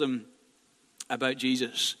 told him about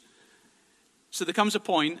Jesus. So there comes a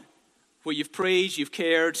point where you've prayed, you've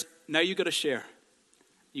cared, now you've got to share.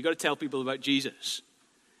 You've got to tell people about Jesus.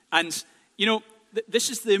 And, this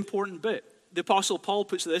is the important bit. The Apostle Paul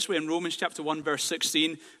puts it this way in Romans chapter 1, verse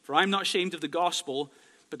 16, "For I am not ashamed of the gospel,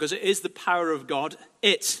 because it is the power of God."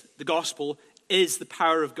 The gospel, is the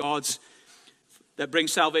power of God that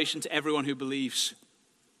brings salvation to everyone who believes.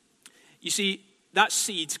 You see, that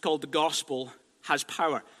seed called the gospel has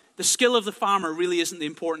power. The skill of the farmer really isn't the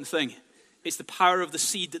important thing. It's the power of the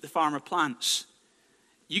seed that the farmer plants.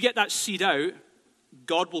 You get that seed out,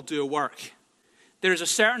 God will do a work. There is a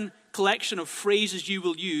certain collection of phrases you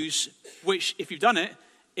will use, which, if you've done it,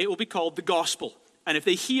 it will be called the gospel. And if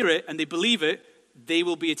they hear it and they believe it, they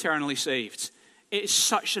will be eternally saved. It is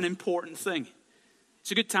such an important thing.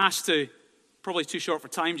 It's a good task to, probably too short for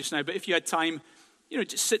time just now, but if you had time,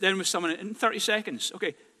 just sit down with someone in 30 seconds.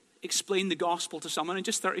 Okay, explain the gospel to someone in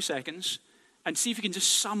just 30 seconds and see if you can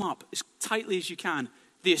just sum up as tightly as you can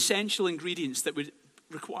the essential ingredients that would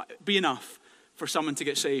be enough for someone to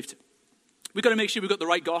get saved. We've got to make sure we've got the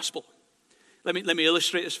right gospel. Let me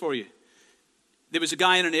illustrate this for you. There was a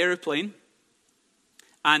guy in an airplane,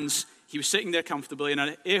 and he was sitting there comfortably, and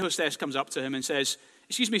an air hostess comes up to him and says,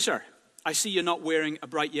 "Excuse me, sir, I see you're not wearing a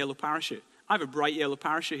bright yellow parachute. I have a bright yellow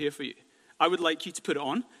parachute here for you. I would like you to put it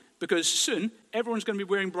on, because soon everyone's going to be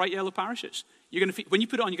wearing bright yellow parachutes. When you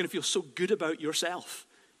put it on, you're going to feel so good about yourself.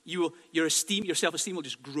 Your self-esteem will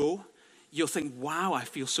just grow. You'll think, wow,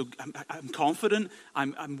 I'm confident.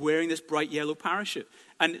 I'm wearing this bright yellow parachute.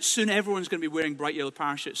 And soon everyone's going to be wearing bright yellow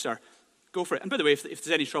parachutes, sir. Go for it. And by the way, if there's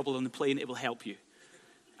any trouble on the plane, it will help you."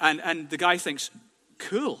 And the guy thinks,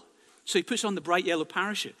 cool. So he puts on the bright yellow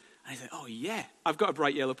parachute. And he thinks, oh yeah, I've got a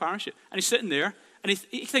bright yellow parachute. And he's sitting there, and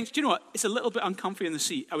he thinks, do you know what? It's a little bit uncomfy in the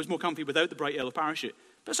seat. I was more comfy without the bright yellow parachute.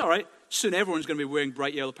 But it's all right. Soon everyone's going to be wearing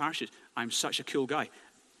bright yellow parachutes. I'm such a cool guy.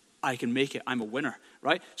 I can make it. I'm a winner,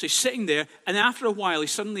 right? So he's sitting there, and after a while, he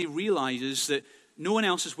suddenly realizes that no one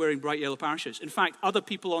else is wearing bright yellow parachutes. In fact, other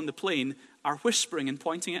people on the plane are whispering and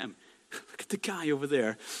pointing at him. Look at the guy over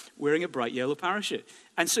there wearing a bright yellow parachute.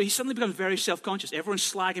 And so he suddenly becomes very self-conscious. Everyone's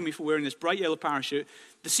slagging me for wearing this bright yellow parachute.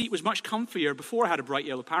 The seat was much comfier before I had a bright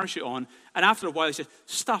yellow parachute on. And after a while, he says,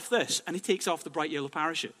 "Stuff this." And he takes off the bright yellow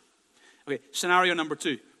parachute. Okay, scenario number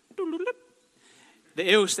 2. The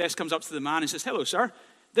air hostess comes up to the man and says, "Hello, sir.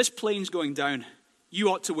 This plane's going down. You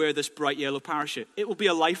ought to wear this bright yellow parachute. It will be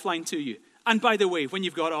a lifeline to you. And by the way, when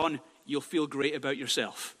you've got it on, you'll feel great about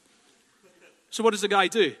yourself." So what does the guy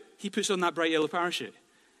do? He puts on that bright yellow parachute.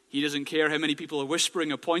 He doesn't care how many people are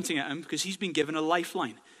whispering or pointing at him, because he's been given a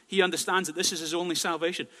lifeline. He understands that this is his only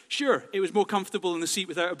salvation. Sure, it was more comfortable in the seat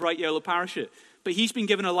without a bright yellow parachute, but he's been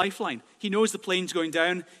given a lifeline. He knows the plane's going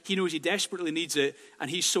down. He knows he desperately needs it,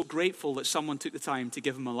 and he's so grateful that someone took the time to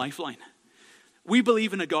give him a lifeline. We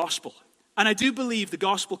believe in a gospel, and I do believe the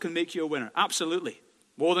gospel can make you a winner. Absolutely.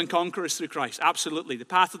 More than conquerors through Christ. Absolutely. The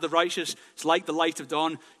path of the righteous is like the light of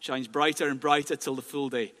dawn, shines brighter and brighter till the full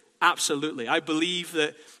day. Absolutely. I believe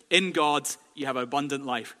that in God you have an abundant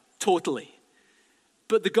life. Totally.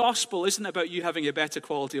 But the gospel isn't about you having a better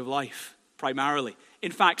quality of life, primarily.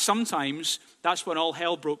 In fact, sometimes that's when all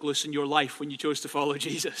hell broke loose in your life, when you chose to follow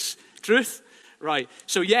Jesus. Truth? Right.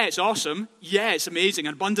 So yeah, it's awesome. Yeah, it's amazing.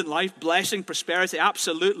 An abundant life, blessing, prosperity,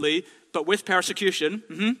 absolutely. But with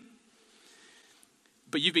persecution.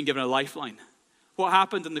 But you've been given a lifeline. What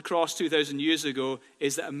happened on the cross 2,000 years ago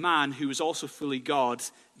is that a man who was also fully God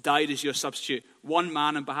died as your substitute. One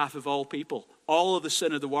man on behalf of all people. All of the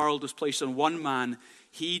sin of the world was placed on one man.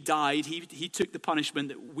 He died. He took the punishment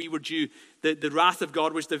that we were due. The wrath of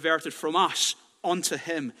God was diverted from us onto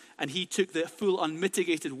him. And he took the full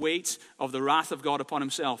unmitigated weight of the wrath of God upon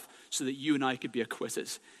himself so that you and I could be acquitted.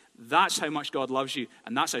 That's how much God loves you,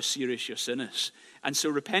 and that's how serious your sin is. And so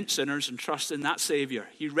repent, sinners, and trust in that Savior.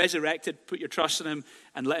 He resurrected, put your trust in him,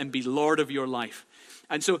 and let him be Lord of your life.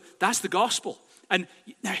 And so that's the gospel. And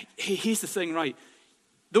now, here's the thing, right?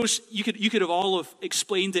 You could have all have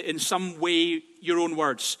explained it in some way, your own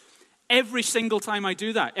words. Every single time I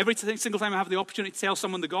do that, every single time I have the opportunity to tell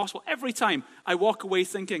someone the gospel, every time I walk away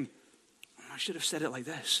thinking, I should have said it like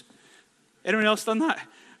this. Anyone else done that?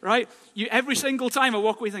 Right? Every single time I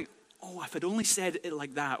walk away thinking, oh, if I'd only said it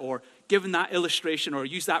like that, or given that illustration, or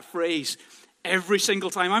used that phrase, every single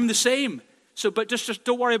time I'm the same. But just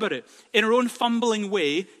don't worry about it. In our own fumbling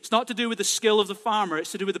way, it's not to do with the skill of the farmer,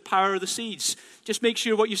 it's to do with the power of the seeds. Just make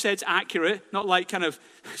sure what you said is accurate, not like kind of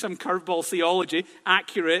some curveball theology,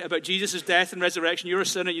 accurate about Jesus' death and resurrection. You're a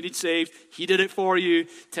sinner, you need saved. He did it for you.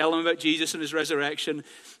 Tell him about Jesus and his resurrection.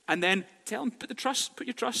 And then tell him, put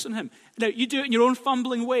your trust in him. Now, you do it in your own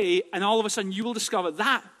fumbling way, and all of a sudden you will discover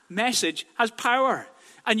that message has power.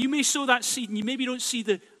 And you may sow that seed and you maybe don't see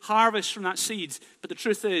the harvest from that seed, but the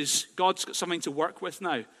truth is, God's got something to work with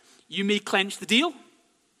now. You may clench the deal.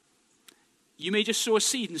 You may just sow a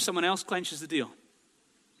seed and someone else clenches the deal.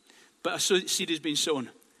 But a seed has been sown.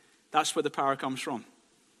 That's where the power comes from.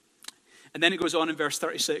 And then it goes on in verse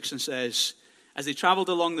 36 and says, as they traveled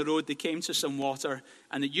along the road, they came to some water,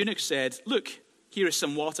 and the eunuch said, look, here is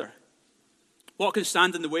some water. What can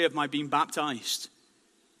stand in the way of my being baptized?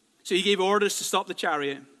 So he gave orders to stop the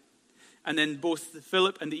chariot, and then both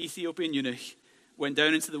Philip and the Ethiopian eunuch went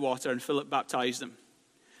down into the water, and Philip baptized them.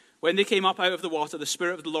 When they came up out of the water, the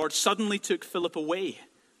Spirit of the Lord suddenly took Philip away.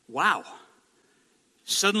 Wow.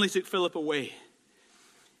 Suddenly took Philip away,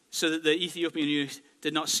 so that the Ethiopian eunuch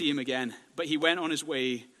did not see him again, but he went on his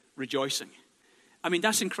way rejoicing. I mean,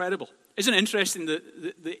 that's incredible. Isn't it interesting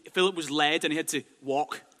that Philip was led and he had to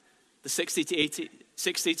walk the 60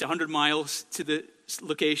 to 100 miles to the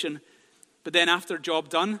location. But then after job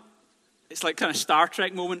done, it's like kind of Star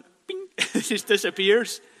Trek moment. Bing, it just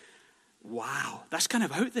disappears. Wow, that's kind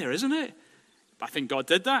of out there, isn't it? I think God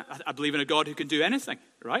did that. I believe in a God who can do anything,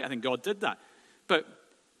 right? I think God did that. But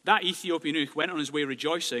that Ethiopian eunuch went on his way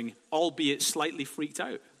rejoicing, albeit slightly freaked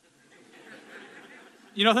out.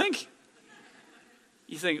 You don't think?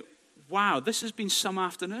 You think, wow, this has been some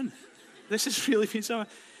afternoon. This has really been some.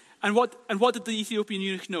 And what did the Ethiopian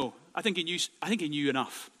eunuch know? I think he knew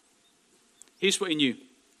enough. Here's what he knew.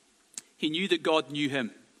 He knew that God knew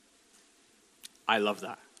him. I love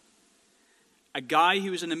that. A guy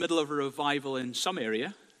who was in the middle of a revival in some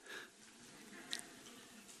area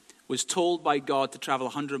was told by God to travel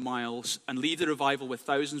 100 miles and leave the revival where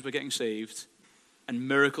thousands were getting saved and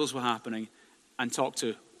miracles were happening, and talk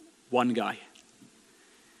to one guy.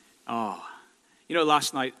 Oh, you know,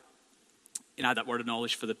 last night, I had that word of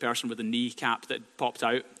knowledge for the person with the kneecap that popped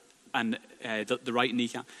out, and the right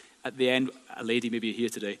kneecap. At the end, a lady, maybe here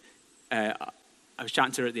today, I was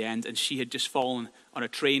chatting to her at the end, and she had just fallen on a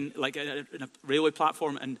train, like in a railway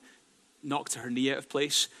platform, and knocked her knee out of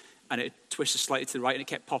place, and it twisted slightly to the right, and it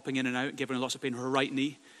kept popping in and out, giving her lots of pain in her right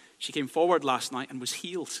knee. She came forward last night and was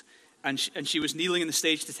healed, and she was kneeling on the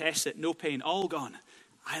stage to test it. No pain, all gone.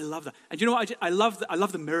 I love that. And you know what? I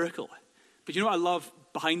love the miracle. But you know what I love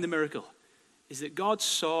behind the miracle? Is that God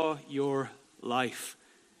saw your life.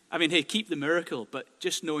 I mean, hey, keep the miracle, but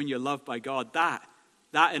just knowing you're loved by God, that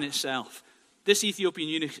in itself. This Ethiopian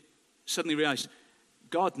eunuch suddenly realized,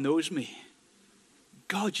 God knows me.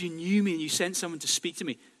 God, you knew me and you sent someone to speak to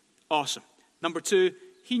me. Awesome. Number two,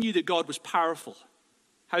 he knew that God was powerful.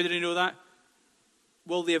 How did he know that?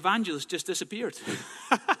 Well, the evangelist just disappeared.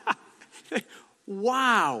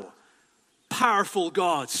 Wow. Powerful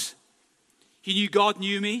gods. He knew God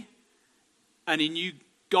knew me, and he knew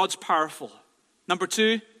God's powerful. Number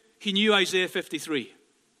two, he knew Isaiah 53.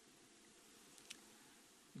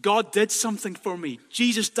 God did something for me.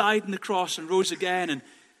 Jesus died on the cross and rose again, and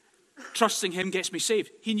trusting him gets me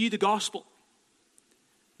saved. He knew the gospel.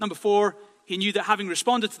 Number four, he knew that having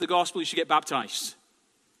responded to the gospel, you should get baptized.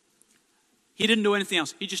 He didn't know anything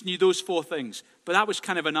else. He just knew those four things. But that was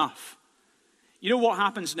kind of enough. You know what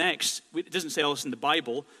happens next? It doesn't say all this in the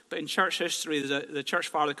Bible, but in church history, there's the church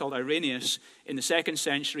father called Irenaeus in the 2nd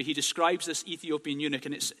century. He describes this Ethiopian eunuch,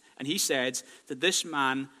 and he said that this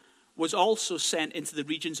man was also sent into the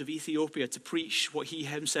regions of Ethiopia to preach what he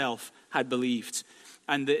himself had believed.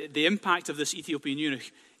 And the impact of this Ethiopian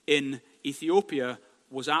eunuch in Ethiopia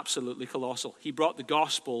was absolutely colossal. He brought the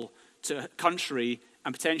gospel to a country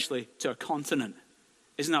and potentially to a continent.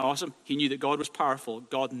 Isn't that awesome? He knew that God was powerful.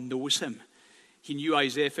 God knows him. He knew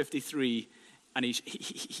Isaiah 53, and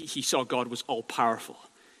he saw God was all-powerful.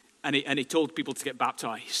 And he told people to get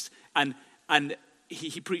baptized. And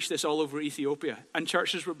he preached this all over Ethiopia. And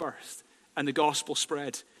churches were birthed, and the gospel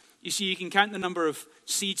spread. You see, you can count the number of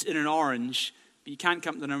seeds in an orange, but you can't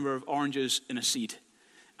count the number of oranges in a seed.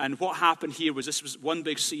 And what happened here was this was one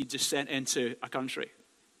big seed just sent into a country.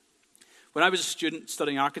 When I was a student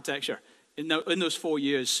studying architecture, in those 4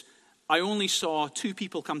 years, I only saw 2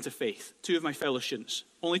 people come to faith, 2 of my fellow students,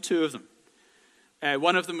 only 2 of them.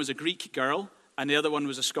 One of them was a Greek girl, and the other one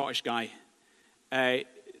was a Scottish guy.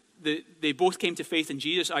 They both came to faith in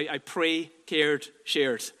Jesus. I pray, cared,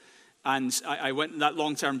 shared, and I went on that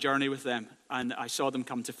long-term journey with them, and I saw them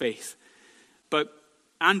come to faith. But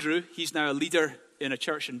Andrew, he's now a leader in a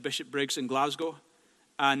church in Bishopbriggs in Glasgow,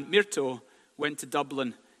 and Myrto went to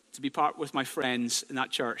Dublin to be part with my friends in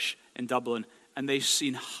that church in Dublin. And they've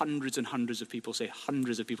seen hundreds and hundreds of people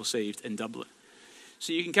saved in Dublin.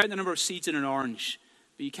 So you can count the number of seeds in an orange,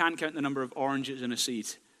 but you can't count the number of oranges in a seed.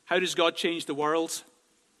 How does God change the world?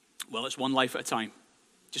 Well, it's one life at a time.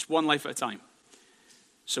 Just one life at a time.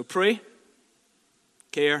 So pray,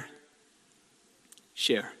 care,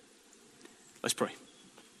 share. Let's pray.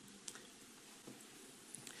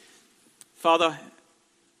 Father,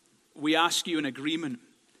 we ask you in agreement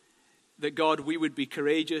that, God, we would be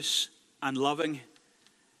courageous and loving,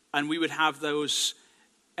 and we would have those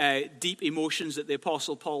deep emotions that the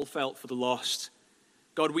Apostle Paul felt for the lost.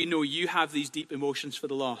 God, we know you have these deep emotions for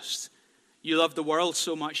the lost. You loved the world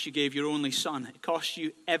so much you gave your only Son. It cost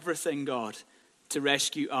you everything, God, to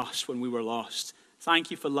rescue us when we were lost.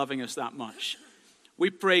 Thank you for loving us that much. We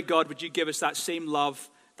pray, God, would you give us that same love,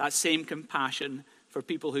 that same compassion for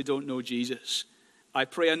people who don't know Jesus. I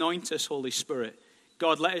pray, anoint us, Holy Spirit.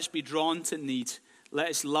 God, let us be drawn to need. Let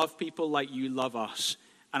us love people like you love us.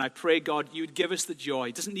 And I pray, God, you would give us the joy.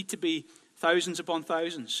 It doesn't need to be thousands upon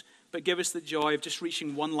thousands, but give us the joy of just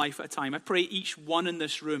reaching one life at a time. I pray each one in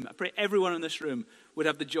this room, I pray everyone in this room would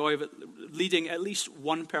have the joy of leading at least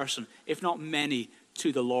one person, if not many,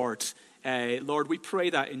 to the Lord. Lord, we pray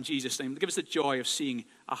that in Jesus' name. Give us the joy of seeing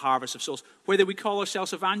a harvest of souls. Whether we call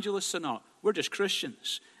ourselves evangelists or not, we're just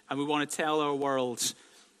Christians, and we want to tell our world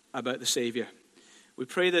about the Savior. We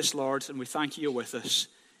pray this, Lord, and we thank you you're with us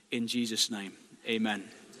in Jesus' name. Amen.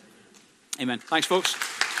 Amen. Thanks, folks.